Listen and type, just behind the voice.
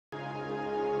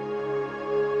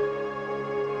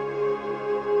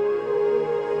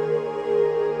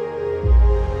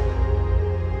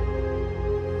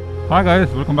Hi guys,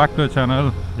 welcome back to the channel.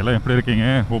 Ella eppadi irukeenga?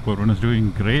 Hope everyone is doing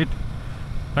great.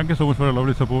 Thank you so much for your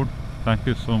lovely support. Thank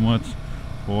you so much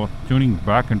for tuning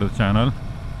back into the channel.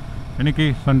 Iniki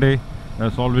Sunday,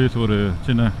 as always, ஒரு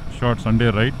சின்ன short Sunday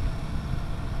right.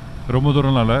 ரொம்ப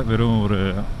தூரம்லாம் இல்லை, வெறும் ஒரு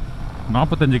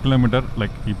 45 kilometre.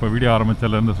 Like இப்போ video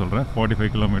ஆரம்பிச்சதுலேருந்து சொல்கிறேன், 45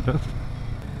 kilometres.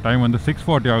 Time வந்து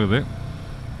 6:40 ஆகுது.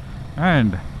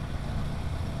 அண்ட்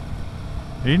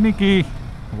இன்னைக்கு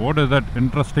வாட் இஸ் தட்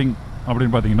இன்ட்ரெஸ்டிங்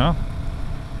அப்படின்னு பார்த்தீங்கன்னா,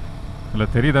 இல்லை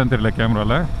தெரியுதான்னு தெரியல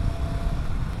கேமராவில்,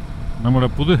 நம்மளோட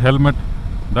புது helmet.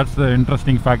 That's the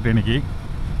interesting fact. இன்னைக்கு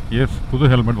எஸ், புது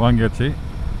ஹெல்மெட் வாங்கியாச்சு.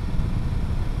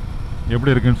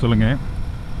 எப்படி இருக்குன்னு சொல்லுங்கள்.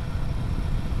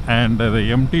 அண்ட் அது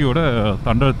எம்டியோட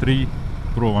தண்டர் 3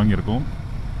 ப்ரோ வாங்கியிருக்கோம்.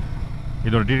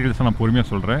 இதோட டீட்டெயில்ஸ் நான்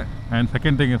பொறுமையாக சொல்கிறேன். And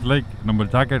second thing is like, நம்ம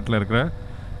ஜாக்கெட்டில் இருக்கிற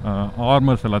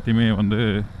ஆர்மர்ஸ் எல்லாத்தையுமே வந்து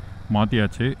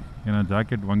மாற்றியாச்சு. ஏன்னா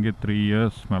ஜாக்கெட் வாங்கி 3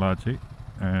 இயர்ஸ் மேலே ஆச்சு.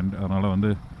 அண்ட் அதனால் வந்து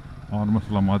ஆர்மர்ஸ்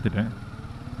எல்லாம் மாற்றிட்டேன்.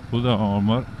 புது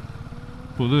ஆர்மர்,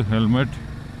 புது ஹெல்மெட்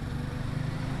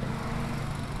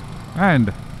அண்ட்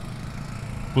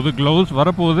புது க்ளவுஸ்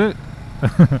வரப்போகுது.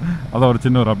 அதான் ஒரு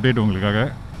சின்ன ஒரு அப்டேட் உங்களுக்காக.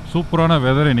 சூப்பரான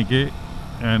வெதர் இன்றைக்கி.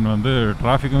 அண்ட் வந்து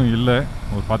டிராஃபிக்கும் இல்லை.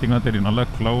 ஒரு பார்த்திங்கன்னா தெரியும், நல்லா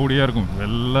க்ளவுடியாக இருக்கும்.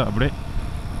 வெள்ளை அப்படியே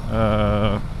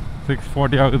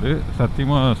 6:40 ஆகுது.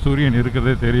 சத்தியமாக சூரியன்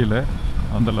இருக்கிறதே தெரியல,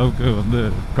 அந்தளவுக்கு வந்து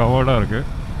கவர்டாக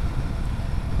இருக்குது.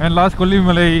 அண்ட் லாஸ்ட்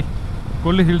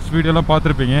கொல்லி ஹில்ஸ் வீடியோலாம்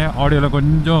பார்த்துருப்பீங்க. ஆடியோவில்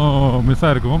கொஞ்சம் மிஸ்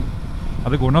ஆகிருக்கும்.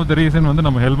 அதுக்கு ஒன் ஆஃப் த ரீசன் வந்து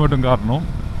நம்ம ஹெல்மெட்டும் காரணம்.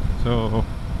 ஸோ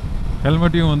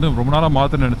ஹெல்மெட்டையும் வந்து ரொம்ப நாளாக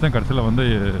மாற்ற நினச்சேன். கடைசியில் வந்து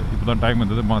இப்போ தான் டைம்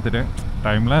வந்தது, மாற்றிட்டேன்.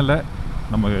 டைம்லாம் இல்லை,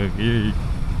 நமக்கு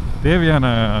தேவையான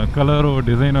கலரோ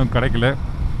டிசைனோ கிடைக்கல.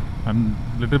 And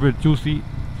little bit choosy.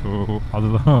 So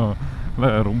அதுதான்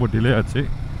ரொம்ப டிலே ஆச்சு.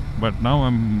 But now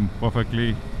I'm perfectly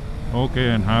okay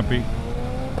and happy.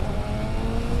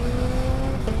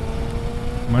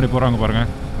 முன்னாடி போகிறாங்க பாருங்கள்.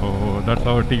 ஓ, தட்ஸ்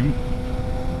அவர் டீம்.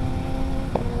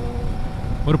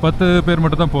 ஒரு 10 பேர்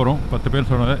மட்டும் தான் போகிறோம். 10 பேர்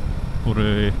சொன்னது, ஒரு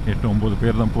 8-9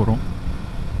 பேர் தான் போகிறோம்.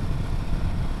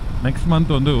 நெக்ஸ்ட்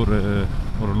மந்த் வந்து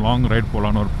ஒரு லாங் ரைட்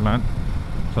போகலான்னு ஒரு பிளான்.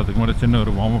 ஸோ அதுக்கு முன்னாடி சின்ன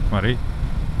ஒரு வார்ம் அப் மாதிரி.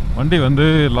 வண்டி வந்து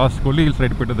லாஸ்ட் கொல்லி ஹில்ஸ்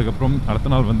ரைட் போயிட்டதுக்கப்புறம்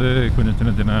அடுத்த நாள் வந்து கொஞ்சம்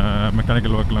சின்ன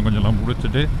மெக்கானிக்கல் ஒர்க்லாம் கொஞ்சம்லாம்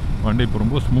முடிச்சுட்டு வண்டி இப்போ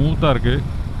ரொம்ப ஸ்மூத்தாக இருக்குது.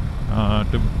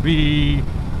 டு பி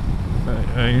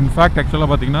இன்ஃபேக்ட் ஆக்சுவலாக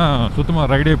பார்த்திங்கன்னா சுத்தமாக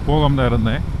ரைடே போகாமல் தான்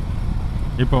இருந்தேன்.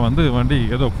 இப்போ வந்து வண்டி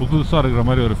ஏதோ புதுசாக இருக்கிற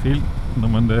மாதிரி ஒரு ஃபீல். இந்த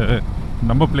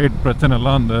நம்பர் பிளேட்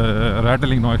பிரச்சனைலாம், அந்த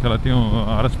ரேட்டலிங் நாய்ஸ் எல்லாத்தையும்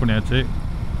அரெஸ்ட் பண்ணியாச்சு.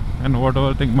 And what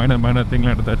ever thing minor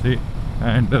திங்லாம் எடுத்தாச்சு.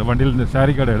 அண்ட் வண்டியில் இந்த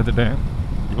சாரி கார்டு எடுத்துட்டேன்.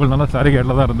 இவ்வளோ நல்லா சாரி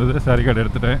கார்டில் தான் இருந்தது. சாரி கார்டு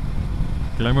எடுத்துட்டேன்.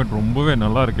 கிளைமேட் ரொம்பவே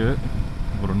நல்லாயிருக்கு.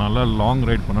 ஒரு நல்ல லாங்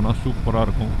ரைட் பண்ணனா சூப்பராக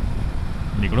இருக்கும்.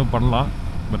 இன்றைக்கி கூட பண்ணலாம்.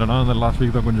 பட் ஆனால் அந்த லாஸ்ட்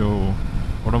வீக் தான் கொஞ்சம்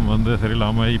உடம்பு வந்து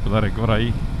சரியில்லாமல் இப்போ தான் ரெக்கவர் ஆகி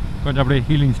கொஞ்சம் அப்படியே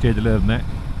ஹீலிங் ஸ்டேஜில் இருந்தேன்.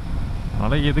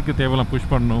 அதனால் எதுக்கு தேவையெல்லாம்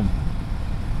புஷ் பண்ணணும்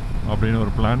அப்படின்னு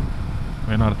ஒரு பிளான்.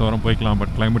 வேணா அடுத்த வாரம் போய்க்கலாம்.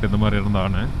 பட் கிளைமேட் இந்த மாதிரி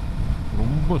இருந்தான்னு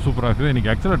ரொம்ப சூப்பராக இருக்குது.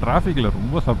 இன்றைக்கி ஆக்சுவலாக டிராஃபிக்கில்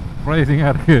ரொம்ப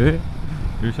சர்ப்ரைசிங்காக இருக்குது.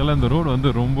 யூஸ்வலாக இந்த ரோடு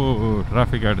வந்து ரொம்ப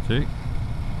டிராஃபிக் ஆகிடுச்சு.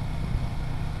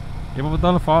 எப்போ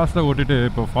பார்த்தாலும் ஃபாஸ்ட்டாக ஓட்டிட்டு,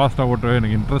 இப்போ ஃபாஸ்ட்டாக ஓட்டுறது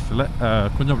எனக்கு இன்ட்ரெஸ்ட் இல்லை.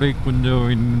 கொஞ்சம்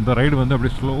இந்த ரைடு வந்து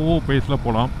அப்படியே ஸ்லோ பேஸில்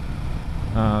போகலாம்,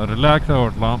 ரிலாக்ஸாக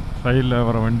ஓட்டலாம். சைடில்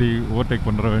வர வண்டி, ஓவர்டேக்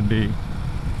பண்ணுற வண்டி,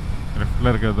 லெஃப்டில்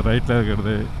இருக்கிறது, ரைட்டில்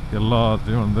இருக்கிறது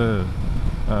எல்லாத்தையும் வந்து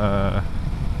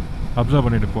அப்சர்வ்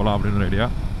பண்ணிட்டு போகலாம் அப்படின்னு ஐடியா.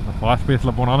 ஃபாஸ்ட்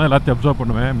பேஸில் போனாலும் எல்லாத்தையும் அப்சர்வ்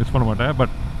பண்ணுவேன், மிஸ் பண்ண மாட்டேன்.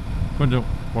 பட் கொஞ்சம்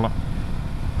போகலாம்.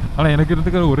 ஆனால் எனக்கு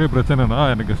இருக்கிற ஒரே பிரச்சனைனா,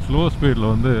 எனக்கு ஸ்லோ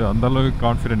ஸ்பீடில் வந்து அந்தளவுக்கு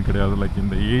கான்ஃபிடென்ட் கிடையாது. லைக்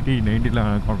இந்த 80-90ல்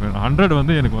கான்ஃபிடென்ட். 100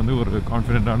 வந்து எனக்கு வந்து ஒரு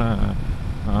கான்ஃபிடென்ட்டான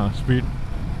ஸ்பீட்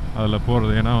அதில்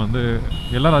போகிறது. ஏன்னா வந்து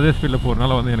எல்லோரும் அதே ஸ்பீடில்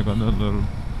போகிறதுனால வந்து எனக்கு வந்து அந்த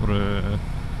ஒரு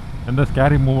எந்த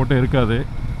ஸ்கேரி மூமெண்ட்டும் இருக்காது.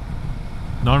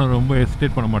 நானும் ரொம்ப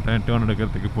ஹெசிடேட் பண்ண மாட்டேன் டேர்ன்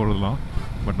எடுக்கிறதுக்கு போகிறதுலாம்.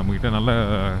 பட் நம்மக்கிட்ட நல்ல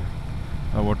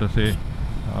ஓட்டர்ஸே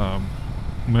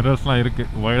மிரர்ஸ்லாம்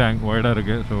இருக்குது, வைடாக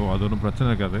இருக்குது. ஸோ அது ஒன்றும் பிரச்சனை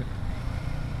இருக்காது.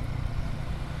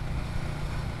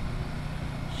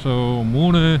 ஸோ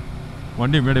 3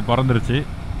 வண்டி முன்னாடி பறந்துருச்சு.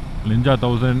 லிஞ்சா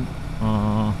 1000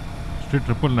 ஸ்ட்ரீட்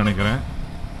ட்ரிப்பிள் நினைக்கிறேன்.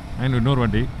 அண்ட் இன்னொரு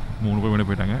வண்டி 3 பேர் முன்னாடி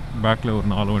போயிட்டாங்க. பேக்கில் ஒரு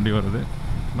 4 வண்டி வருது.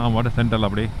 நான் மட்டும் சென்டரில்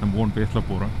அப்படியே நம்ம ஓன் பேஸில்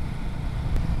போகிறேன்.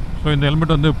 ஸோ இந்த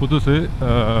ஹெல்மெட் வந்து புதுசு.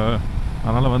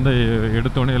 அதனால் வந்து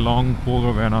எடுத்தோடனே லாங்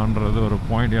போக வேணான்றது ஒரு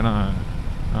பாயிண்ட். ஏன்னா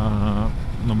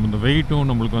நம்ம இந்த வெயிட்டும்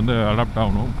நம்மளுக்கு வந்து அடாப்ட்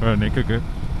ஆகணும் நெக்குக்கு.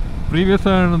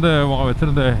 ப்ரீவியஸாக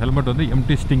வச்சுருந்த ஹெல்மெட் வந்து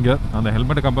எம்டி ஸ்டிங்கர். அந்த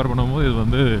ஹெல்மெட்டை கம்பேர் பண்ணும்போது இது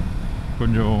வந்து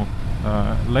கொஞ்சம்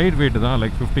லைட் வெயிட்டு தான்,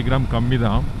 லைக் 50 கிராம் கம்மி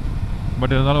தான்.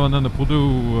 பட் இருந்தாலும் வந்து அந்த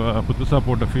புதுசாக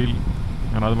போட்ட ஃபீல்.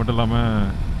 ஆனால் அது மட்டும்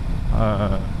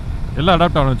இல்லாமல் எல்லாம்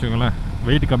அடாப்ட் ஆகணும்னு வச்சுக்கோங்களேன்.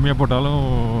 வெயிட் கம்மியாக போட்டாலும்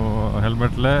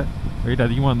ஹெல்மெட்டில், வெயிட்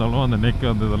அதிகமாக இருந்தாலும் அந்த நெக்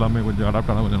அந்த இதெல்லாமே கொஞ்சம்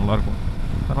அடாப்ட் ஆனால் கொஞ்சம் நல்லாயிருக்கும்.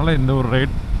 அதனால் இந்த ஒரு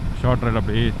ரைட் ஷார்ட் ரைட்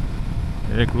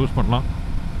அப்படியே க்ரூஸ் பண்ணலாம்.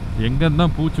 எங்கேருந்து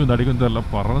தான் பூச்சி வந்து அடிக்கும் தெரில,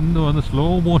 பறந்து வந்து ஸ்லோ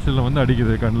மோஷனில் வந்து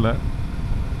அடிக்குது கண்ணில்.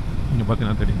 இங்கே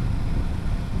பார்த்தீங்கன்னா தெரியும்.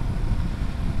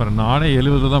 அப்புறம் நானே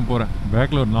 70 தான் போகிறேன்.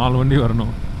 பேக்கில் ஒரு 4 வண்டி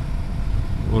வரணும்.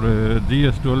 ஒரு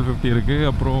GS 1250 இருக்குது,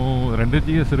 அப்புறம் 2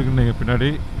 GS இருக்குன்னு பின்னாடி,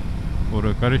 ஒரு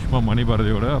கரிஷ்மா மணி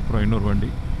பாரதியோட, அப்புறம் இன்னொரு வண்டி,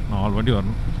 4 வண்டி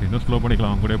வரணும். சரி, இன்னும் ஸ்லோ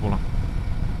பண்ணிக்கலாம், அவங்க கூட போகலாம்.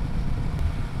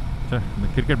 சே, இந்த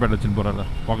கிரிக்கெட் பேட் வச்சுன்னு போகிறாரா,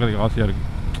 பார்க்கறதுக்கு ஆசையாக இருக்குது.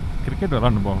 கிரிக்கெட்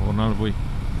விளாட்ணும் போவோம் ஒரு நாள் போய்.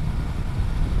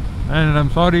 And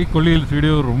I'm sorry, Kolli hills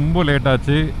video ரொம்ப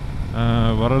லேட்டாச்சு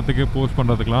வர்றதுக்கு, போஸ்ட்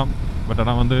பண்ணுறதுக்கெலாம். பட்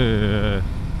ஆனால் வந்து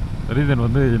ரீசன்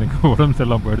வந்து எனக்கு உடம்பு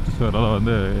சரியில்லாமல் போயிடுச்சு. ஸோ அதனால்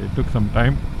வந்து it took some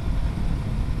time.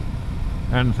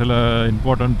 And சில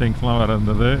இம்பார்ட்டண்ட் திங்ஸ்லாம் வேறு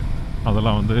இருந்தது,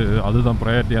 அதெல்லாம் வந்து அதுதான்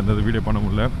ப்ரையாரிட்டி இருந்தது, வீடியோ பண்ண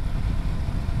முடியல.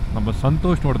 நம்ம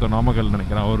சந்தோஷ்னு ஒருத்தர் நாமக்கல்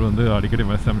நினைக்கிறேன், அவர் வந்து அடிக்கடி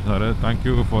message அனுப்பிச்சார்,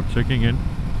 thank you for checking in.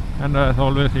 And as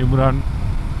always Imran,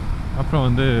 அப்புறம்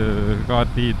வந்து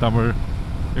கார்த்தி, தமிழ்,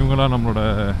 இவங்களாம்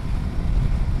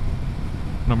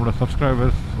நம்மளோட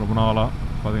சப்ஸ்கிரைபர்ஸ் ரொம்ப நாளாக.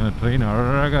 பார்த்தீங்கன்னா ட்ரெயின்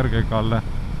அழகாக இருக்குது காலைல.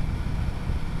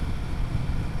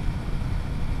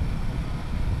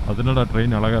 அதனால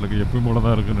ட்ரெயின் அழகாக இருக்குது, எப்பயும் போல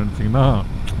தான் இருக்குதுன்னு நினச்சிங்கன்னா,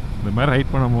 இந்த மாதிரி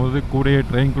ரைட் பண்ணும்போது கூடயே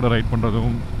ட்ரெயின் கூட ரைட்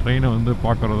பண்ணுறதும், ட்ரெயினை வந்து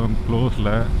பார்க்குறதும்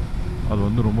க்ளோஸில், அது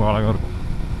வந்து ரொம்ப அழகாக இருக்கும்.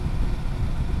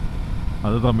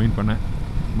 அதுதான் மெயின் பண்ணேன்.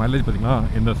 மைலேஜ் பார்த்திங்கன்னா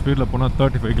இந்த ஸ்பீடில் போனால்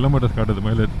 35 கிலோமீட்டர்ஸ் காட்டுது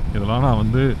மைலேஜ். இதெல்லாம் நான்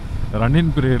வந்து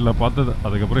ரன்னிங் பீரியடில் பார்த்தது,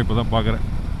 அதுக்கப்புறம் இப்போ தான் பார்க்குறேன்.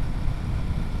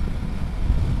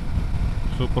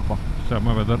 சூப்பர்ப்பா,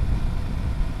 செம்ம வெதர்.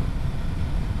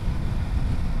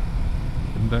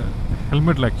 இந்த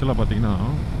ஹெல்மெட்டில் ஆக்சுவலாக பார்த்தீங்கன்னா,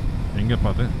 எங்கே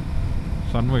பார்த்து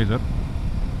சன்வைசர்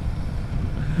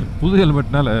புது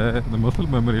ஹெல்மெட்னால இந்த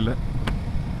மசில் மெமரியில்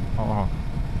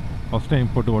ஃபஸ்ட்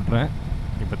டைம் போட்டு ஓட்டுறேன்.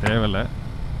 இப்போ தேவையில்லை,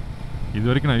 இது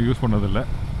வரைக்கும் நான் யூஸ் பண்ணதில்லை.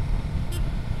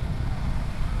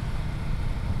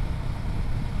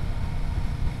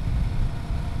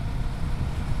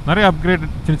 நிறைய அப்கிரேட்,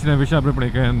 சின்ன சின்ன விஷயம் அப்கிரேட்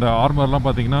பண்ணியிருக்கேன். இந்த ஆர்மர்லாம்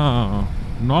பார்த்தீங்கன்னா,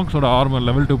 நாக்ஸோட ஆர்மர்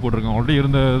லெவல் 2 போட்டிருக்கேன். ஆல்ரெடி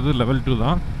இருந்தது லெவல் 2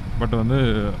 தான், பட் வந்து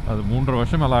அது 3.5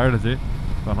 வருஷம் மேலே ஆகிடுச்சு.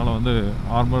 அதனால் வந்து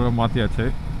ஆர்மரை மாற்றியாச்சு.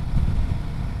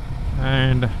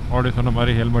 அண்ட் ஆல்ரெடி சொன்ன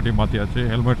மாதிரி ஹெல்மெட்டையும் மாற்றியாச்சு.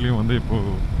 ஹெல்மெட்லேயும் வந்து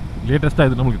இப்போது லேட்டஸ்ட்டாக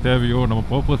இது நம்மளுக்கு தேவையோ, நம்ம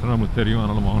பர்பஸ் நம்மளுக்கு தெரியும்,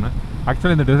 அதனால் வாங்கினேன்.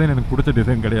 ஆக்சுவலாக இந்த டிசைன் எனக்கு பிடிச்ச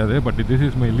டிசைன் கிடையாது, but this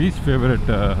is my least favourite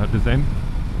design.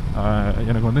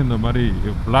 எனக்கு வந்து இந்த மாதிரி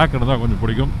பிளாக் இருந்தால் கொஞ்சம்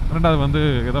பிடிக்கும். ரெண்டாவது வந்து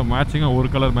ஏதோ மேட்சிங்காக ஒரு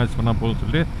கலர் மேட்ச் பண்ணால் போதும்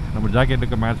சொல்லி நம்ம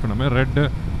ஜாக்கெட்டுக்கு மேட்ச் பண்ண மாதிரி ரெட்டு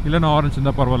இல்லைன்னா ஆரஞ்சு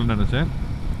இருந்தால் பரவாயில்லன்னு நினச்சேன்.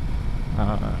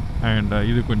 அண்ட்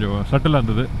இது கொஞ்சம் சட்டிலாக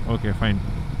இருந்தது. Okay, fine.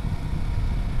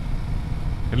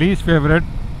 லீஸ்ட் ஃபேவரட்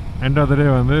என்றதே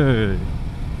வந்து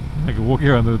எனக்கு ஓகே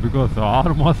வந்தது. பிகாஸ்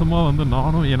 6 மாதமாக வந்து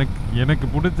நானும் எனக்கு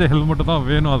பிடிச்ச ஹெல்மெட்டு தான்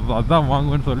வேணும், அதுதான்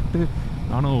வாங்குவேன்னு சொல்லிட்டு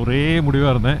நானும் ஒரே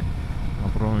முடிவாக இருந்தேன்.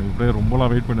 அப்புறம் இப்படியே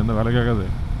ரொம்பலாம் வெயிட் பண்ணியிருந்தேன், வேலைக்காகாது.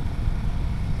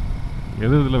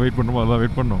 எது இதில் வெயிட் பண்ணுமோ அதெல்லாம்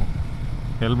வெயிட் பண்ணோம்,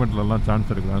 ஹெல்மெட்லலாம்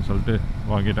சான்ஸ் எடுக்கலான்னு சொல்லிட்டு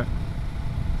வாங்கிட்டேன்.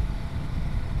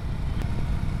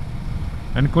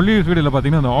 அண்ட் கொல்லி வீடியோவில்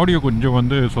பார்த்தீங்கன்னா அந்த ஆடியோ கொஞ்சம்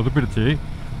வந்து சொதப்பிடுச்சு.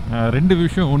 2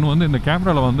 விஷயம். ஒன்று வந்து இந்த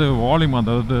கேமராவில் வந்து வால்யூம்,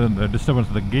 அதாவது இந்த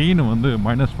டிஸ்டர்பன்ஸ், இந்த கெயினை வந்து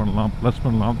மைனஸ் பண்ணலாம், ப்ளஸ்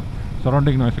பண்ணலாம்,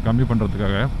 சரௌண்டிங் நாய்ஸை கம்மி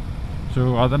பண்ணுறதுக்காக. ஸோ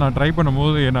அதை நான் ட்ரை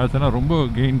பண்ணும்போது என்ன ஆச்சுன்னா ரொம்ப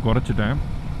கெயின் குறைச்சிட்டேன்.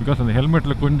 பிகாஸ் அந்த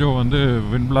ஹெல்மெட்டில் கொஞ்சம் வந்து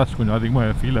விண்ட் பிளாஸ்ட் கொஞ்சம்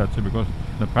அதிகமாக ஃபீல் ஆச்சு. பிகாஸ்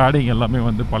இந்த பேடிங் எல்லாமே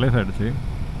வந்து பழையசாயிடுச்சு.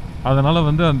 அதனால்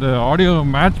வந்து அந்த ஆடியோ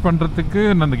மேட்ச் பண்ணுறதுக்கு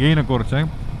நான் அந்த கெயினை குறைச்சேன்.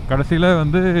 கடைசியில்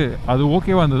வந்து அது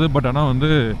ஓகேவாக இருந்தது. பட் ஆனால் வந்து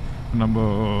நம்ம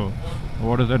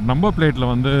நம்பர்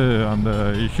பிளேட்டில் வந்து அந்த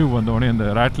இஷ்யூ வந்தோடனே, அந்த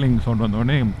ரேட்லிங் சவுண்ட்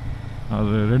வந்தோடனே,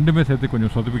 அது 2மே சேர்த்து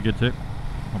கொஞ்சம் சொதுப்பிக்கிச்சு.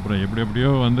 அப்புறம்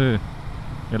எப்படியோ வந்து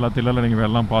எல்லாத்திலாம் நீங்கள்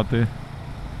எல்லாம் பார்த்து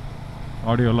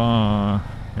ஆடியோலாம்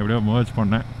எப்படியோ மர்ஜ்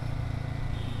பண்ணேன்.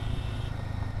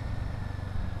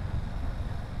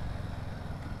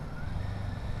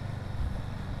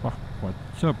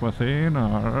 பச்சை பசேன்னு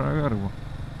அழகாக இருக்கும்.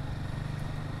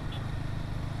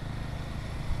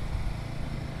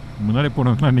 முன்னாடி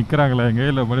போனவங்களாம் நிற்கிறாங்களே எங்கே,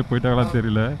 இல்லை மாதிரி போயிட்டாங்களாம்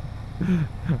தெரியல.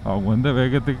 அவங்க வந்த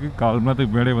வேகத்துக்கு 1/4 மணி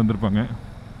நேரத்துக்கு முன்னாடியே வந்திருப்பாங்க.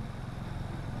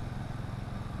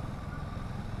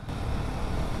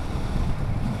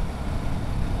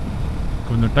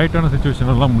 கொஞ்சம் டைட்டான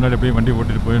சுச்சுவேஷன்லாம் முன்னாடி போய் வண்டி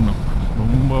ஓட்டிகிட்டு போயிடணும்.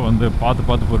 ரொம்ப வந்து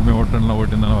பார்த்து பொறுமையாக ஓட்டுறதுலாம்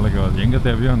ஓட்டிருந்தாலும் வேலைக்காது. எங்கே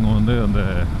தேவையோ அங்கே வந்து அந்த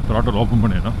த்ராட்டில் ஓப்பன்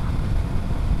பண்ணிடணும்.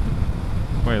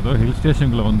 இப்போ ஏதோ ஹில்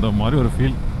ஸ்டேஷனுக்குள்ளே வந்த மாதிரி ஒரு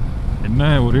ஃபீல். என்ன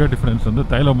ஒரே டிஃப்ரென்ஸ் வந்து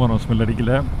தைல மரம் ஸ்மெல்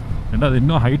அடிக்கல. ரெண்டாவது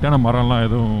இன்னும் ஹைட்டான மரம்லாம்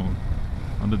எதுவும்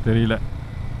வந்து தெரியல.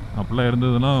 அப்படிலாம்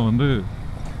இருந்ததுன்னா வந்து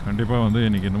கண்டிப்பாக வந்து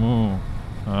இன்றைக்கி இன்னமும்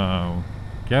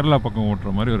கேரளா பக்கம்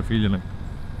ஓட்டுற மாதிரி ஒரு ஃபீல் எனக்கு.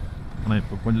 ஆனால்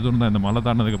இப்போ கொஞ்சம் தூரம் தான், இந்த மலை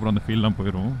தாண்டினதுக்கப்புறம் அந்த ஃபீல்லாம்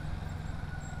போயிடும்.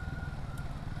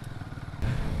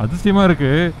 அதிசயமாக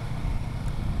இருக்குது,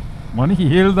 மணி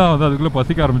 7 தான் வந்து அதுக்குள்ளே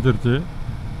பசிக்க ஆரம்பிச்சிருச்சு.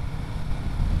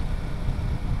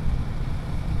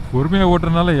 பொறுமையாக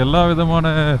ஓட்டுறதுனால எல்லா விதமான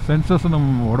சென்சஸும்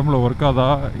நம்ம உடம்புல ஒர்க் ஆதா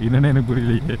என்னன்னு எனக்கு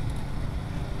புரியலையே.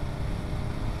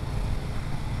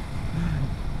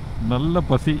 நல்ல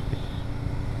பசி.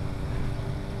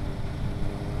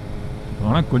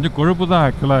 ஆனால் கொஞ்சம் கொழுப்பு தான்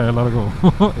ஆக்சுவலாக எல்லாருக்கும்.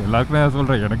 எல்லாருக்கும் நான்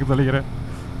சொல்கிறேன், எனக்கு சொல்லிக்கிறேன்.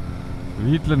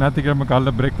 வீட்டில் ஞாயிற்றுக்கிழமை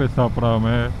காலைல பிரேக்ஃபாஸ்ட்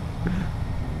சாப்பிடாம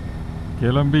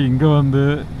கிளம்பி இங்கே வந்து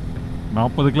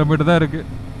 40 கிலோமீட்டர் தான் இருக்குது.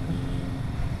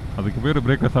 அதுக்கு பேர்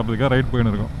பிரேக்ஃபாஸ்ட் சாப்பிட்றதுக்காக ரைட்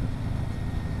போயின்னு இருக்கோம்.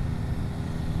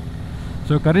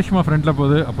 ஸோ கரிஷ்மா ஃப்ரண்ட்டில்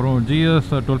போகுது. அப்புறம் GS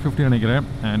 1250 நினைக்கிறேன்.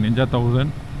 And ninja 1000.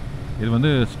 இது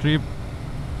வந்து ஸ்ட்ரீட்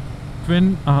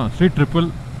ட்ரிப்பிள்.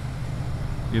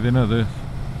 இது என்னது?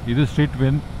 இது ஸ்ட்ரீட்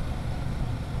ட்வின்.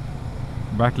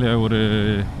 பேக்கில் ஒரு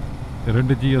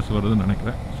 2 GS வருதுன்னு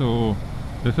நினைக்கிறேன். So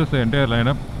this is entire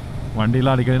lineup.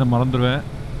 வண்டியெலாம் அடிக்கடி நான் மறந்துடுவேன்,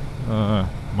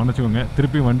 மன்னிச்சுக்கோங்க.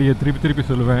 திருப்பி வண்டியை திருப்பி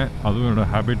சொல்லுவேன், அதுவும்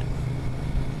என்னோடய ஹேபிட்.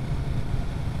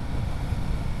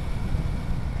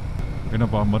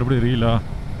 என்னப்பா மறுபடியும் ரீலா?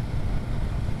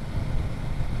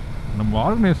 நம்ம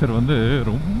ஆர்கனைசர் வந்து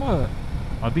ரொம்ப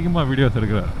அதிகமாக வீடியோஸ்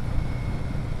எடுக்கிறார்.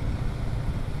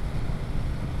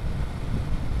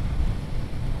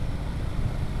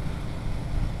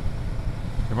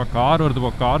 எப்பா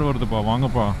கார் வருதுப்பா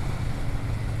வாங்கப்பா.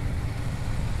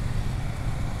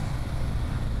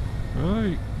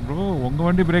 ஏய் ப்ரோ, உங்கள்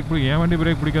வண்டி பிரேக் பிடிக்கும், என் வண்டி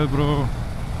பிரேக் பிடிக்காது ப்ரோ.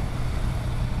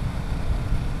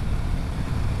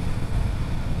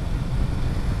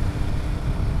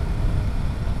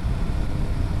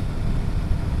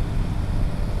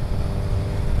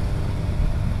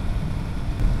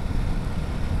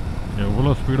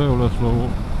 எவ்வளோ ஸ்பீடோ எவ்வளோ ஸ்லோவோ,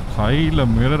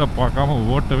 சைடில் மிரரை பார்க்காம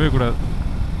ஓட்டவே கூடாது.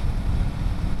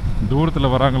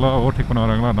 தூரத்தில் வராங்களா, ஓவர்டேக் பண்ண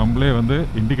வராங்களா, நம்மளே வந்து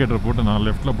இண்டிகேட்டர் போட்டு நான்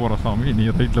லெஃப்ட்டில் போகிற சாமி, நீ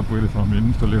ரைட்டில் போயிடு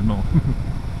சாமின்னு சொல்லிடணும்.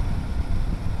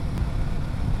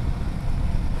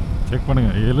 செக்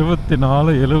பண்ணுங்கள்,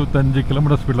 74 75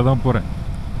 கிலோமீட்டர் ஸ்பீடில் தான் போகிறேன்.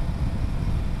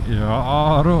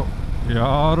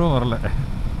 யாரும் வரல.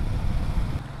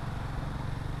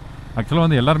 ஆக்சுவலாக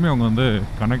வந்து எல்லாருமே அவங்க வந்து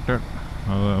கனெக்டட்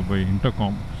பை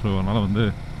இன்டர்காம். ஸோ அதனால் வந்து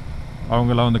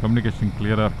அவங்களாம் வந்து கம்யூனிகேஷன்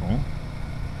கிளியராக இருக்கும்.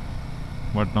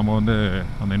 பட் நம்ம வந்து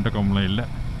அந்த இன்டர்காம்லாம் இல்லை,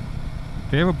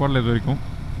 தேவைப்படல இது வரைக்கும்.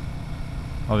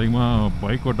 அதிகமாக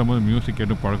பைக் ஓட்டும் போது மியூசிக்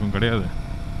கேட்டு பழக்கம் கிடையாது.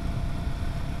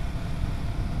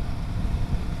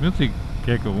 மியூசிக்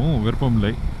கேட்கவும் விருப்பம்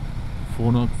இல்லை.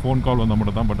 ஃபோன் கால் வந்தால்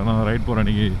மட்டும் தான். பட் ஆனால் ரைட் போகிற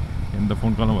அன்றைக்கி எந்த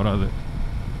ஃபோன் காலும் வராது.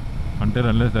 Until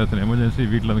unless there's an emergency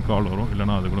வீட்டிலேருந்து கால் வரும்,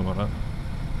 இல்லைனா அது கூட வராது.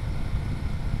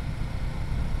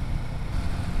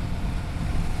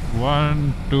 1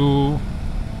 2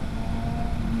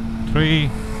 3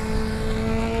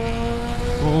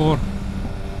 4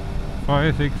 5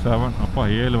 6 7 அப்பா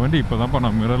 7 வண்டி இப்போ தான்ப்பா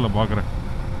நான் மிரரில் பார்க்குறேன்.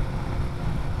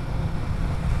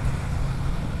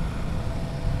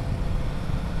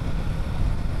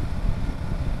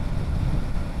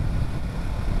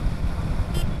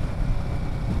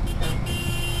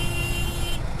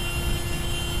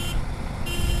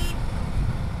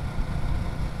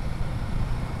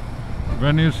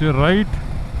 When you say right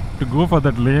to go for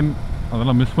that lane,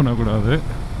 அதெல்லாம் மிஸ் பண்ணக்கூடாது.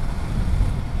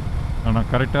 ஆனால்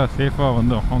கரெக்டாக சேஃபாக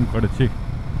வந்து ஹாங்க் அடித்து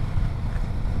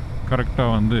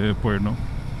கரெக்டாக வந்து போயிடணும்.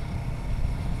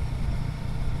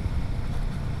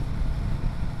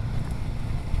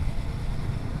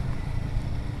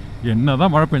 என்ன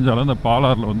தான் மழை பெஞ்சாலும் இந்த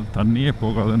பாலாறில் வந்து தண்ணியே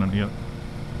போகாதுன்னு நினைக்கிறேன்.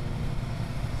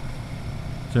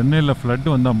 சென்னையில்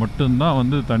ஃப்ளட்டு வந்தால் மட்டும்தான்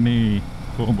வந்து தண்ணி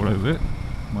போகக்கூடாது,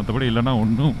 மற்றபடி இல்லைன்னா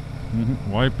ஒன்றும்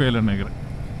வாய்ப்பே இல்லைன்னு நினைக்கிறேன்.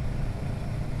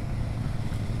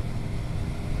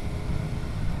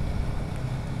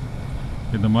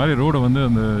 இந்த மாதிரி ரோடை வந்து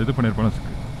அந்த இது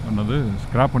பண்ணியிருப்பாங்க, என்னது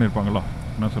ஸ்க்ராப் பண்ணியிருப்பாங்களா,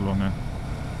 என்ன சொல்லுவாங்க,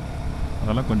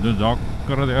 அதெல்லாம் கொஞ்சம்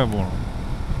ஜாக்கிரதையாக போகணும்.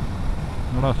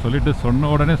 என்னடா சொல்லிவிட்டு சொன்ன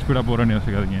உடனே ஸ்பீடாக போகிறேன்னு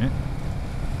யோசிக்காதீங்க.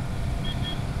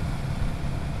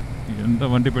 எந்த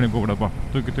வண்டி பண்ணி போகக்கூடாப்பா,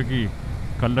 தூக்கி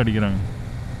கல் அடிக்கிறாங்க.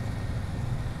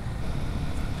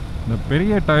 இந்த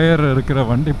பெரிய டயர் இருக்கிற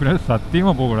வண்டி பின்னாடி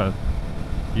சத்தியமாக போகக்கூடாது.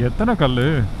 எத்தனை கல்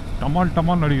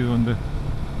டமால் அடிக்குது வந்து.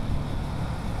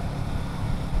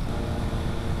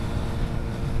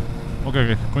 ஓகே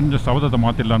கொஞ்சம் சபதத்தை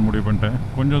மாற்றிடலான்னு முடிவு பண்ணிட்டேன்.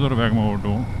 கொஞ்சம் தூரம் வேகமாக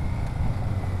ஓட்டுவோம்.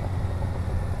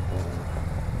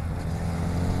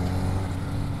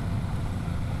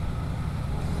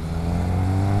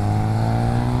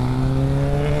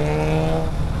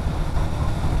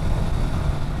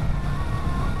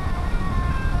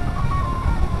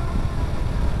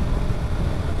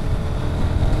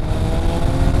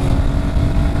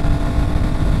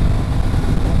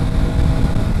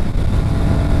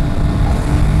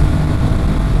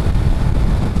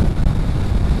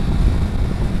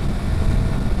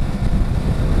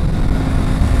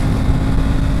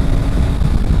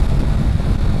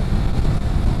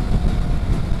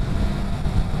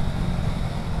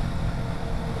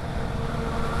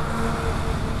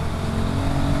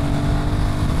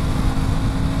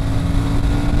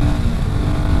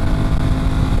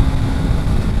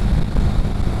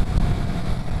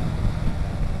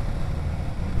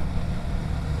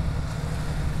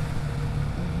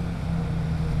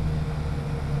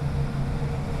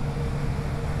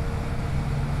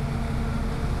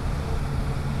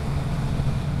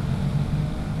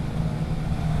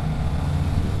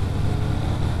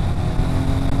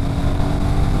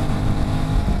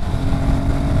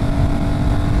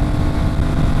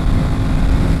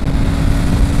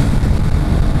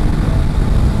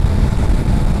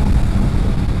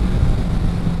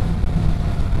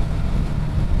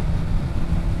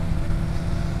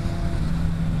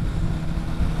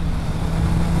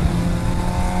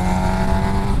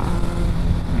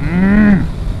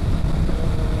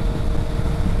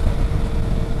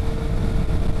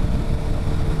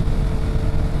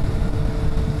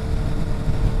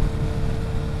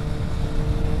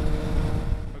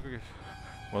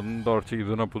 வந்தாச்சு.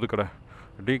 இதுனா புது கடை,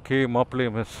 டிகே மாப்பிளே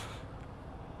மெஸ்.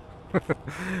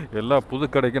 எல்லா புது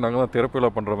கடைக்கும் நாங்கள் தான்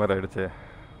திறப்பில் பண்ணுற மாதிரி ஆகிடுச்சே.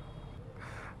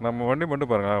 நம்ம வண்டி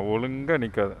மட்டும் பாருங்கள், ஒழுங்காக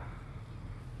நிற்காது.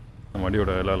 நம்ம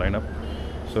வண்டியோட எல்லா லைனப்.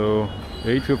 ஸோ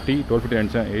 850 1250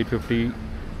 அடித்தேன். 850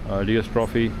 DS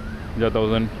trophy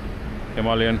 1000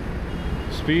 Himalayan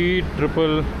speed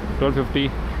triple 1250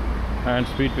 and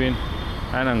speed twin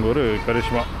and அங்கே ஒரு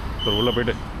கரிஷ்மா. ஸோ உள்ளே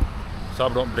போய்ட்டு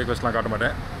சாப்பிடுவோம். பிரேக்ஃபாஸ்ட்லாம் காட்ட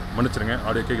மாட்டேன், மன்னிச்சிருங்க.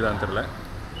 ஆடியோ கேட்குதான்னு தெரில,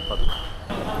 பார்த்து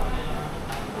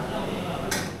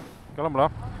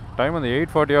கிளம்பலாம். டைம் வந்து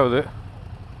 8:40 ஆகுது.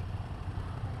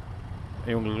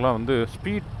 இவங்களுக்குலாம் வந்து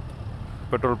ஸ்பீட்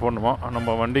பெட்ரோல் போடணுமா,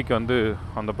 நம்ம வண்டிக்கு வந்து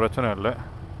அந்த பிரச்சனை இல்லை.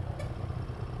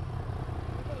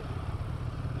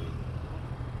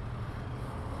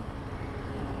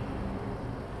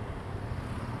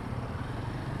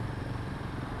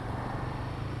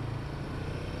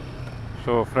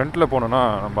 ஸோ ஃப்ரண்ட்டில் போனோன்னா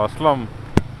நம்ம அஸ்லாம்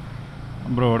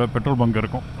ப்ரோவோட பெட்ரோல் பங்க்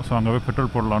இருக்கும். ஸோ அங்கே போய்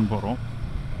பெட்ரோல் போடலான்னு போகிறோம்.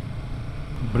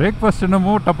 பிரேக்ஃபாஸ்ட்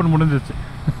என்னமோ டப்புன்னு முடிஞ்சிச்சு.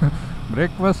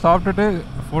 பிரேக்ஃபாஸ்ட் சாப்பிட்டுட்டு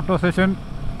ஃபோட்டோ செஷன்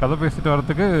கதை பேசிட்டு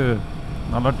வரத்துக்கு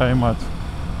நல்லா டைம் ஆச்சு.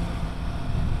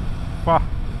 பா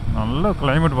நல்ல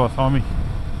கிளைமேட் பா சாமி,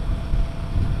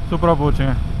 சூப்பராக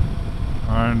போச்சுங்க.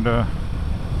 அண்டு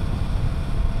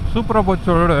சூப்பராக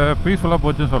போச்சோட பீஸ்ஃபுல்லாக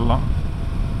போச்சுன்னு சொல்லலாம்.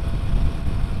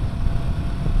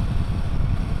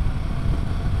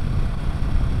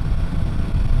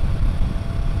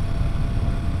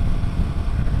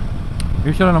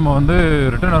 யூஸ்வலாக நம்ம வந்து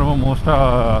ரிட்டர்ன் வருவோம். மோஸ்ட்டாக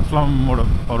அஸ்லாமோட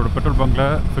அவரோட பெட்ரோல்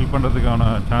பங்கில் ஃபில் பண்ணுறதுக்கான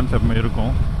சான்ஸ் எப்பவுமே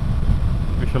இருக்கும்.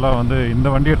 யூஸ்வலாக வந்து இந்த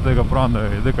வண்டி எடுத்ததுக்கப்புறம் அந்த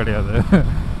இது கிடையாது.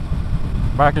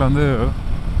 பேக்கில் வந்து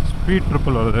ஸ்பீட்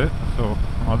ட்ரிப்பிள் வருது. ஸோ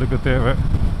அதுக்கு தேவை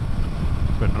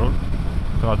பெட்ரோல்.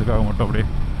 ஸோ அதுக்காக மட்டும் அப்படியே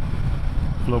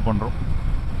ஸ்லோ பண்ணுறோம்.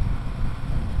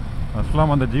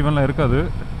 அஸ்லாம் அந்த ஜீவன்லாம் இருக்காது,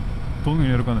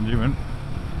 தூங்கி இருக்கும் அந்த ஜீவன்.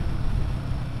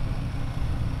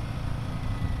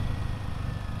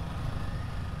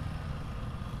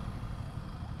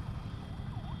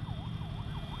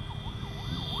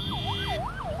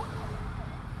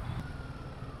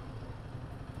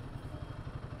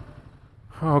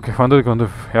 ஓகே, வந்ததுக்கு வந்து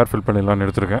ஏர் ஃபில் பண்ணிடலான்னு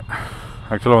எடுத்துருக்கேன்.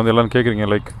 ஆக்சுவலாக வந்து எல்லோரும் கேட்குறீங்க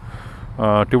லைக்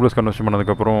டியூப்லெஸ் கன்வர்ஷன்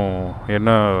பண்ணதுக்கப்புறம் என்ன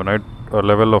நைட்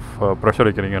லெவல் ஆஃப் ப்ரெஷர்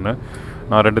வைக்கிறீங்கன்னு.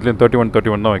 நான் ரெண்டுத்துலேயும்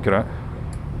 31 தான் வைக்கிறேன்.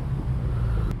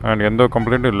 அண்ட் எந்த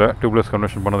கம்ப்ளைண்ட்டும் இல்லை. டியூப்லெஸ்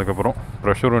கன்வர்ஷன் பண்ணதுக்கப்புறம்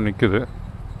ப்ரெஷரும் நிற்குது.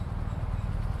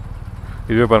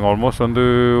 இதுவே பாருங்கள், ஆல்மோஸ்ட் வந்து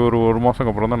ஒரு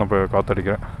மாதத்துக்கு அப்புறம் தான் நான் இப்போ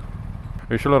காற்றடிக்கிறேன்.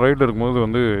 யூஸ்வலாக ரைடில் இருக்கும்போது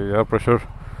வந்து ஏர் ப்ரெஷர்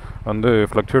வந்து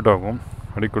ஃப்ளக்சுவேட் ஆகும்,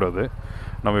 அடிக்கக்கூடாது.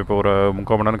 நம்ம இப்போ ஒரு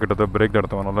 3/4 மணி நேரம் கிட்டத்தட்ட பிரேக்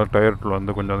எடுத்தோம். அதனால டயரில்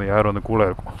வந்து கொஞ்சம் அந்த ஏர் வந்து கூலாக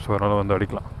இருக்கும். ஸோ அதனால் வந்து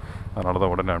அடிக்கலாம். அதனால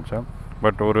தான் உடனே அனுப்பிச்சேன்.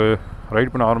 பட் ஒரு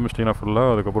ரைட் பண்ண ஆரம்பிச்சிட்டிங்கன்னா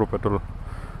ஃபுல்லாக அதுக்கப்புறம் பெட்ரோல்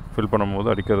ஃபில் பண்ணும்போது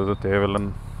அடிக்கிறது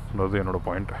தேவையில்லைன்றது என்னோடய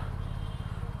பாயிண்ட்.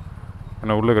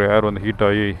 ஏன்னா உள்ளே இருக்கிற ஏர் வந்து ஹீட்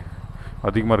ஆகி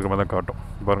அதிகமாக இருக்கிற மாதிரி தான் காட்டும்.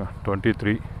 பாருங்கள்,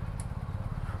 23,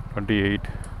 28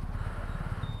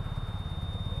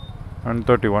 அண்ட்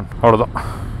 31 அவ்வளோதான்.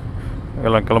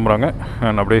 எல்லாம் கிளம்புறாங்க.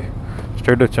 அண்ட் அப்படியே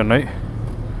ஸ்ட்ரெயிட் சென்னை.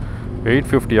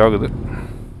 8:50 ஆகுது.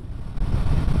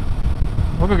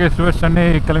 ஓகே கேஸ், சென்னை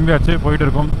கிளம்பியாச்சு, போயிட்டு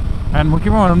இருக்கோம். அண்ட்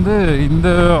முக்கியமாக வந்து இந்த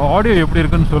ஆடியோ எப்படி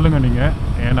இருக்குன்னு சொல்லுங்கள் நீங்கள்.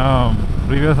 ஏன்னா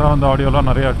ப்ரீவியஸாக வந்து ஆடியோலாம்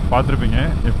நிறையா பார்த்துருப்பீங்க.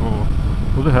 இப்போது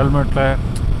புது ஹெல்மெட்டில்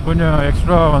கொஞ்சம்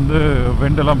எக்ஸ்ட்ரா வந்து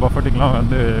வெண்டெல்லாம் பஃபட்டிங்லாம்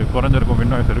வந்து குறைஞ்சிருக்கும்,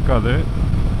 விண்ட் நாய்ஸ் இருக்காது.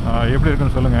 எப்படி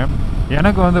இருக்குன்னு சொல்லுங்கள்.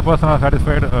 எனக்கு வந்து பர்சனலாக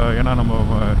சாட்டிஸ்ஃபைடு. ஏன்னா நம்ம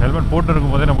ஹெல்மெட் போட்டு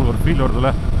இருக்கும்போதே நம்மளுக்கு ஒரு ஃபீல்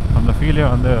வருதுல்ல, அந்த ஃபீலே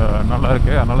வந்து நல்லா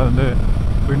இருக்குது. அதனால் வந்து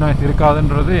விண்ட் நாய்ஸ்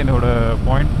இருக்காதுன்றது என்னோடய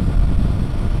பாயிண்ட்.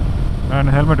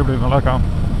 அண்ட் ஹெல்மெட் இப்படி நல்லாக்கா,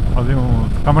 அதையும்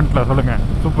கமெண்ட்டில் சொல்லுங்கள்.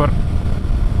 சூப்பர்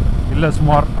இல்லை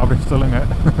சுமார் அப்படின்னு சொல்லுங்கள்.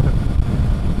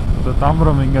 ஸோ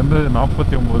தாம்பரம் இங்கேருந்து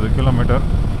 49 கிலோமீட்டர்.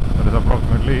 தட் இஸ்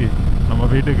அப்ராக்சிமேட்லி நம்ம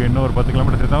வீட்டுக்கு இன்னும் ஒரு 10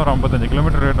 கிலோமீட்டர் சேர்த்தா ஒரு 55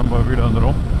 கிலோமீட்டர் நம்ம வீடு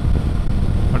வந்துடும்.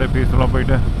 அப்படியே பீஸ்ஃபுல்லாக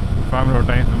போயிட்டு ஃபேமிலியோட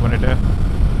டைம் ஸ்பெண்ட் பண்ணிவிட்டு,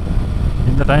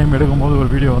 இந்த டைம் எடுக்கும்போது ஒரு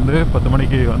வீடியோ வந்து 10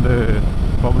 மணிக்கு வந்து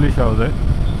பப்ளிஷ் ஆகுது.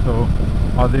 ஸோ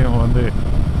அதையும் வந்து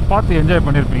பார்த்து என்ஜாய்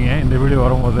பண்ணியிருப்பீங்க. இந்த வீடியோ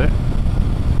வரும்போது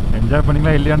என்ஜாய்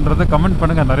பண்ணிங்களா இல்லையான்றது கமெண்ட்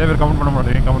பண்ணுங்கள். நிறைய பேர் கமெண்ட் பண்ண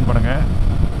மாட்டேங்க, கமெண்ட் பண்ணுங்கள்.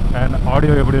 அண்ட்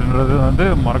ஆடியோ எப்படின்றது வந்து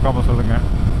மறக்காமல் சொல்லுங்கள்.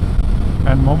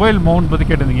 அண்ட் மொபைல் மவுண்ட் பற்றி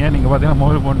கேட்டிருந்தீங்க. நீங்கள் பார்த்தீங்கன்னா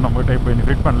மொபைல் மவுண்ட் நம்ம டைப் பண்ணி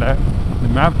ஃபிட் பண்ணல. இந்த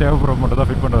மேப் தேவைப்படுற மட்டும் தான்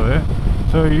ஃபிட் பண்ணுறது.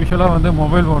 ஸோ யூஸ்வலாக வந்து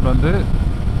மொபைல் மவுண்ட் வந்து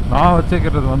நான்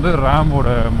வச்சுக்கிறது வந்து ரேமோட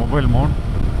mobile mount.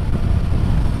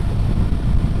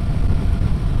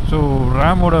 So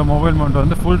ரேமோட mobile mount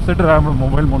வந்து ஃபுல் செட் ரேமோட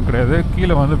மொபைல் மவுண்ட் கிடையாது.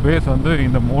 கீழே வந்து பேஸ் வந்து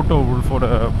இந்த மோட்டோ உல்ஃபோட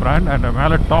பிராண்ட். அண்ட்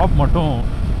மேலே டாப் மட்டும்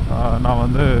நான்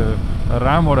வந்து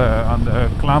ரேமோட அந்த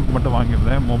கிளாம்ப் மட்டும்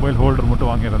வாங்கியிருந்தேன், மொபைல் ஹோல்டர்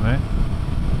மட்டும் வாங்கியிருந்தேன்.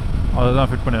 அதுதான்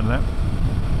ஃபிட் பண்ணியிருந்தேன்.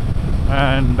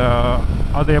 அண்ட்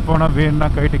அது எப்போனா வேணுன்னா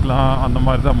கட்டிக்கலாம், அந்த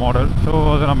மாதிரி தான் மாடல். ஸோ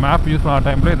அதை நான் மேப் யூஸ் பண்ண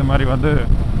டைமில் இந்த மாதிரி வந்து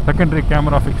செகண்டரி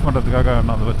கேமரா ஃபிக்ஸ் பண்ணுறதுக்காக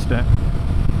நான் அதை வச்சுட்டேன்.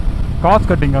 காஸ்ட்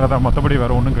கட்டிங்காக தான், மற்றபடி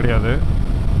வேறு ஒன்றும் கிடையாது.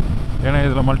 ஏன்னா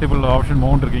இதில் மல்டிபிள் ஆப்ஷன்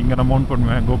மவுண்ட் இருக்குது. இங்கே நான் மவுண்ட்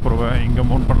பண்ணுவேன் கோப்ரோவை, இங்கே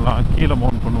மவுண்ட் பண்ணலாம், கீழே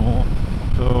மவுண்ட் பண்ணுவோம்.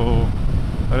 So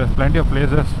there is plenty of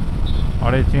places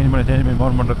அப்படியே சேஞ்ச் பண்ணி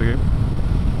மவுண்ட் பண்ணுறதுக்கு.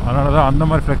 அதனால தான் அந்த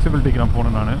மாதிரி ஃப்ளெக்சிபிலிட்டிக்கு நான்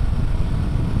போனேன் நான்.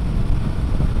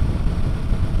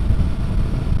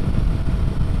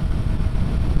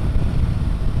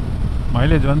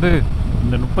 மைலேஜ் வந்து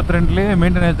இந்த 32லேயே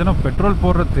மெயின்டைன் ஆச்சுன்னா பெட்ரோல்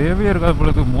போடுற தேவையே இருக்காது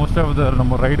பொழுது மோஸ்ட் ஆஃப் த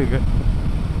நம்ம ரைடுக்கு.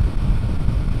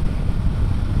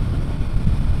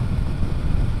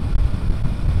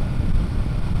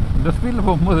 இந்த ஸ்பீடில்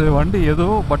போகும்போது வண்டி ஏதோ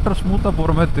பட்டர் ஸ்மூத்தாக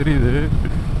போகிற மாதிரி தெரியுது.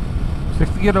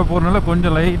 6th கியரில் போகிறனால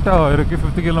கொஞ்சம் லைட்டாக இருக்குது.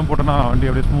 5th கியர்லாம் போட்டோன்னா வண்டி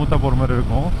அப்படியே ஸ்மூத்தாக போகிற மாதிரி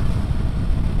இருக்கும்.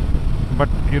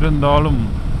 பட் இருந்தாலும்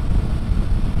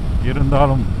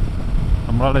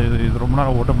நம்மளால் இது ரொம்ப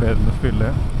நேரம் ஓட்ட முடியாது இந்த ஸ்பீடில்.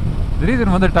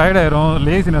 திடீர்னு வந்து டயர்டாயிரும்,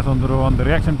 லேசினஸ் வந்துடும். அந்த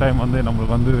ரியாக்ஷன் டைம் வந்து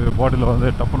நம்மளுக்கு வந்து பாடியில் வந்து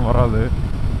டப்புன்னு வராது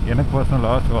எனக்கு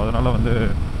பர்சனலாக. ஸோ அதனால் வந்து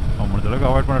நான் முடிஞ்சளவுக்கு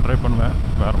அவாய்ட் பண்ண ட்ரை பண்ணுவேன்.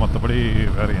 மற்றபடி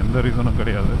வேறு எந்த ரீசனும்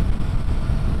கிடையாது.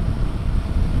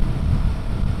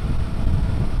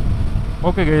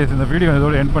 ஓகே கைஸ், இந்த வீடியோ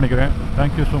இதோட எண்ட் பண்ணிக்கிறேன்.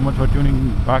 Thank you so much for tuning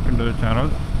back in to the channel.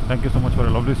 Thank you so much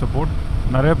for lovely support.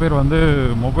 நிறைய பேர் வந்து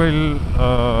மொபைல்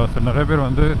நிறைய பேர்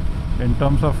வந்து இன்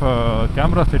டர்ம்ஸ் ஆஃப்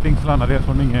கேமரா செட்டிங்ஸ்லாம் நிறையா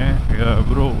சொன்னீங்க.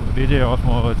 ப்ரோ டிஜே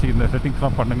ஆஸ்மோ வச்சு இந்த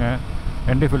செட்டிங்ஸ்லாம் பண்ணுங்கள்,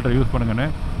 என்டி ஃபில்டர் யூஸ் பண்ணுங்கன்னு.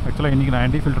 ஆக்சுவலாக இன்றைக்கி நான்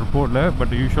என்டி ஃபில்டர் போடல,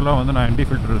 பட் யூஸ்வலாக வந்து நான் என்டி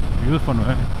ஃபில்டர் யூஸ்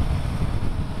பண்ணுவேன்.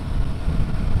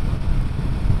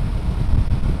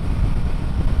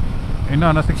 இன்னும்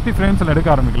நான் 60 ஃப்ரேம்ஸில் எடுக்க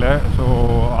ஆரம்பிக்கல. ஸோ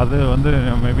அது வந்து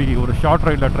மேபி ஒரு ஷார்ட்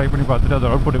ரைடில் ட்ரை பண்ணி பார்த்துட்டு அது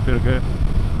அவுட்புட் எப்படி இருக்குது.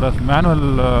 ப்ளஸ் மேனுவல்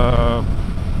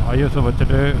ஐஎஸ்ஓ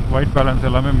வச்சுட்டு ஒயிட் பேலன்ஸ்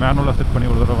எல்லாமே மேனுவலாக செட் பண்ணி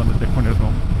ஒரு தடவை வந்து செக்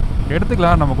பண்ணியிருக்கோம்.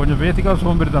 எடுத்துக்கலாம். நம்ம கொஞ்சம் பேசிக்காக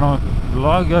சோம்பேறித்தனம்,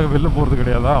 விலாகாக வெளில போகிறது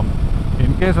கிடையாதா.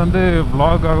 இன்கேஸ் வந்து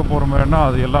விலாகாக போகிற மாதிரினா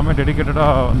அது எல்லாமே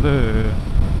டெடிக்கேட்டடாக வந்து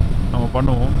நம்ம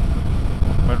பண்ணுவோம்.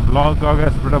 பட் விலாகாக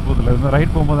ஸ்பீடாக போகிறதுல இருந்து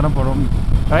ரைட் போகும்போது என்ன பண்ணுவோம்,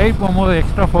 ரைட் போகும்போது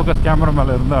எக்ஸ்ட்ரா ஃபோக்கஸ் கேமரா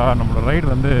மேலே இருந்தால் நம்மளோட ரைடு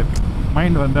வந்து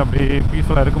மைண்ட் வந்து அப்படியே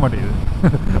பீஸ்ஃபுல்லாக இருக்க மாட்டேங்குது.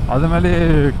 அது மேலே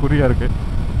குறியாக இருக்குது.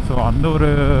 ஸோ அந்த ஒரு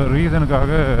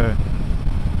ரீசனுக்காக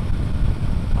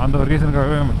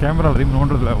கேமரா அதிகமாக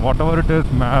நோண்டுறதில்ல. வாட் எவர் இட்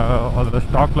இஸ் அதில்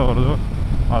ஸ்டாக்கில் வருதோ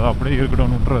அது அப்படியே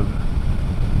இருக்கட்டும்னு விட்டுறது.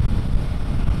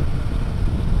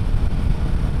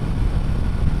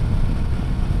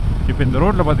 இப்போ இந்த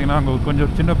ரோட்டில் பார்த்தீங்கன்னா அங்கே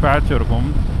கொஞ்சம் சின்ன பேட்ச் இருக்கும்.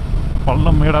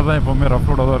 பள்ளம் மேடாக தான் எப்போவுமே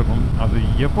ரஃப் ரோடாக தான் இருக்கும். அது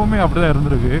எப்போவுமே அப்படி தான்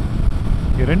இருந்திருக்கு.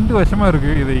 2 வருஷமாக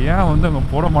இருக்குது. இதை ஏன் வந்து அங்கே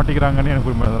போட மாட்டேங்கிறாங்கன்னு எனக்கு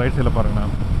புரிய. ரைட் சைடில் பாருங்கண்ணா,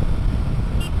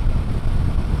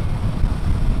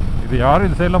 இது யாரும்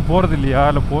இந்த சைடெலாம் போகிறது இல்லையா,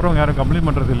 இல்லை போகிறவங்க யாரும் கம்ப்ளைண்ட்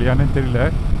பண்ணுறது இல்லையான்னு தெரியல.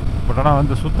 பட் ஆனால்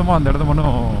வந்து சுத்தமாக அந்த இடத்த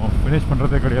மட்டும் ஃபினிஷ்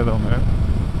பண்ணுறதே கிடையாது அவங்க.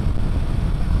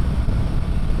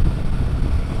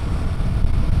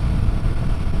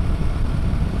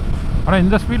 ஆனால்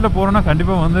இந்த ஸ்பீடில் போகிறோன்னா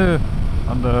கண்டிப்பாக வந்து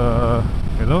அந்த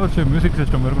ஏதோ ஒரு மியூசிக்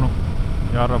சிஸ்டம் இருக்கணும்.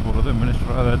 யாராக போகிறது,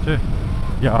 மினிஸ்டராக ஏதாச்சும்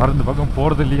யாரும் இந்த பக்கம்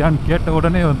போகிறது இல்லையான்னு கேட்ட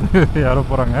உடனே வந்து யாரோ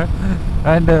போகிறாங்க.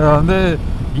 அண்டு வந்து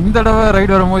இந்த தடவை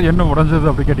ரைடு வரும்போது என்ன உடஞ்சது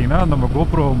அப்படி கேட்டிங்கன்னா, நம்ம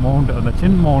கோப்ரோ மவுண்ட், அந்த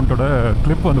சின் மவுண்ட்டோட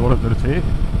கிளிப் வந்து உடஞ்சிருச்சு.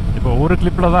 இப்போ ஒரு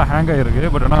கிளிப்பில் தான் ஹேங் ஆகிருக்கு.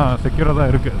 பட் ஆனால் செக்யூராக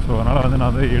தான் இருக்குது. ஸோ அதனால் வந்து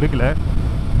நான் அதை எடுக்கலை,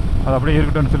 அது அப்படியே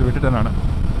இருக்கட்டும்னு சொல்லி விட்டுட்டேன் நான்.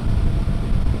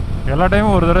 எல்லா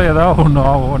டைமும் ஒரு தடவை ஏதாவது ஒன்று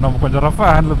ஆகும், நம்ம கொஞ்சம்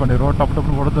ரஃபாக ஹேண்டில் பண்ணிடுவோம்,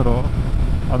 டப்புன்னு கொடுத்துடும்.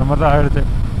 அந்த மாதிரி தான் ஆகிடுச்சு.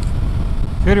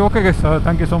 சரி, okay guys,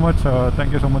 thank you so much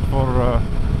for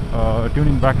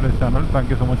tuning back to this channel. Thank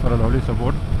you so much for a lovely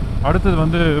support. அடுத்தது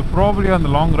வந்து ப்ராபப்ளி அந்த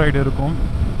லாங் ரைடு இருக்கும்,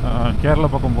 கேரளா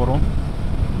பக்கம் போகிறோம்.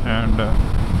 அண்ட்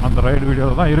அந்த ரைடு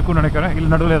வீடியோவில் தான் இருக்குன்னு நினைக்கிறேன். இல்லை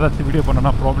நடுவில் ஏதாச்சும் வீடியோ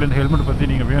பண்ணனா ப்ராப்ளம் இந்த ஹெல்மெட் பற்றி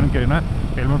நீங்கள் வேணும்னு கேட்டீங்கன்னா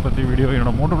ஹெல்மெட் பற்றி வீடியோ,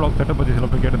 என்னோடய மோட்டோ வ்ளாக் செட்டப் பற்றி சில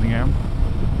பேர் கேட்டிருந்தீங்க,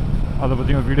 அதை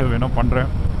பற்றி வீடியோ வேணும் பண்ணுறேன்.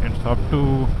 It's up to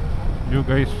you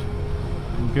guys.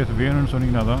 In case வேணும்னு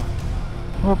சொன்னீங்கன்னா தான்.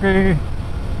 Okay,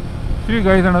 see you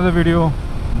guys another video.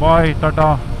 Bye,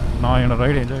 tata. நான் என்னோடய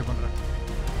ரைடு என்ஜாய் பண்ணுறேன்.